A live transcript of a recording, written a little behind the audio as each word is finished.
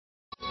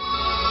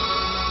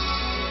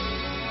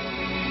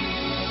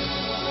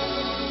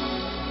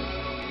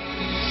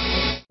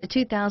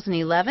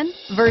2011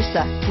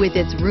 Versa. With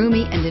its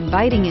roomy and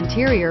inviting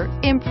interior,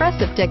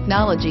 impressive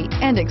technology,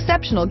 and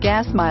exceptional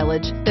gas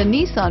mileage, the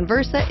Nissan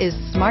Versa is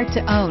smart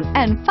to own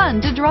and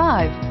fun to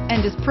drive,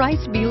 and is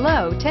priced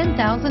below $10,000.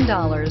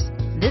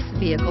 This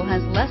vehicle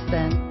has less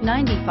than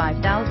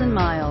 95,000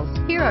 miles.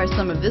 Here are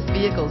some of this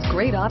vehicle's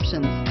great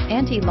options: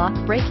 anti-lock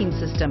braking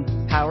system,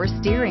 power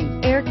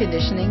steering, air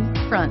conditioning,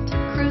 front,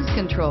 cruise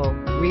control,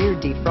 rear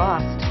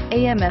defrost,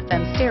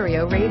 AM/FM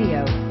stereo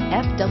radio,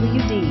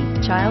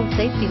 FWD, child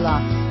safety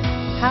locks,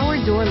 power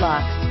door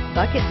locks,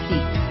 bucket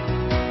seats.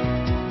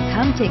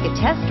 Come take a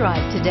test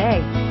drive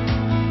today.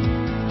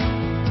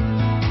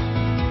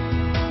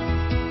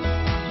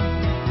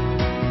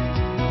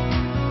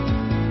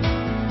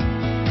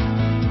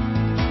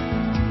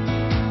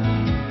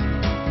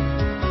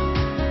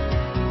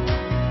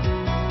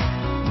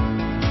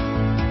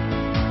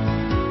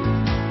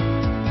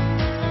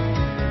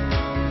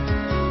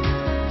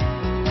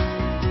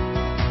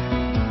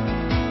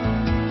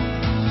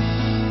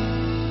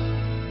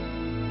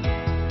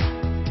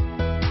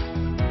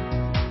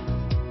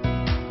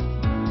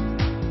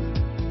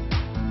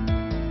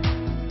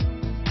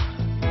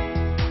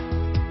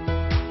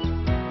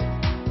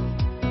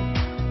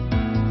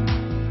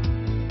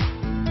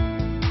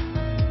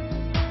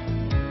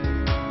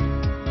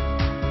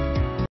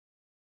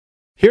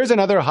 Here's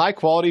another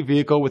high-quality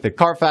vehicle with a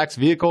Carfax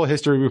Vehicle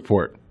History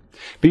Report.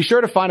 Be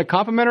sure to find a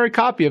complimentary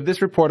copy of this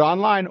report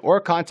online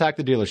or contact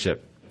the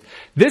dealership.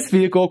 This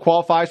vehicle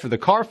qualifies for the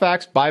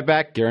Carfax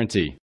Buyback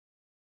Guarantee.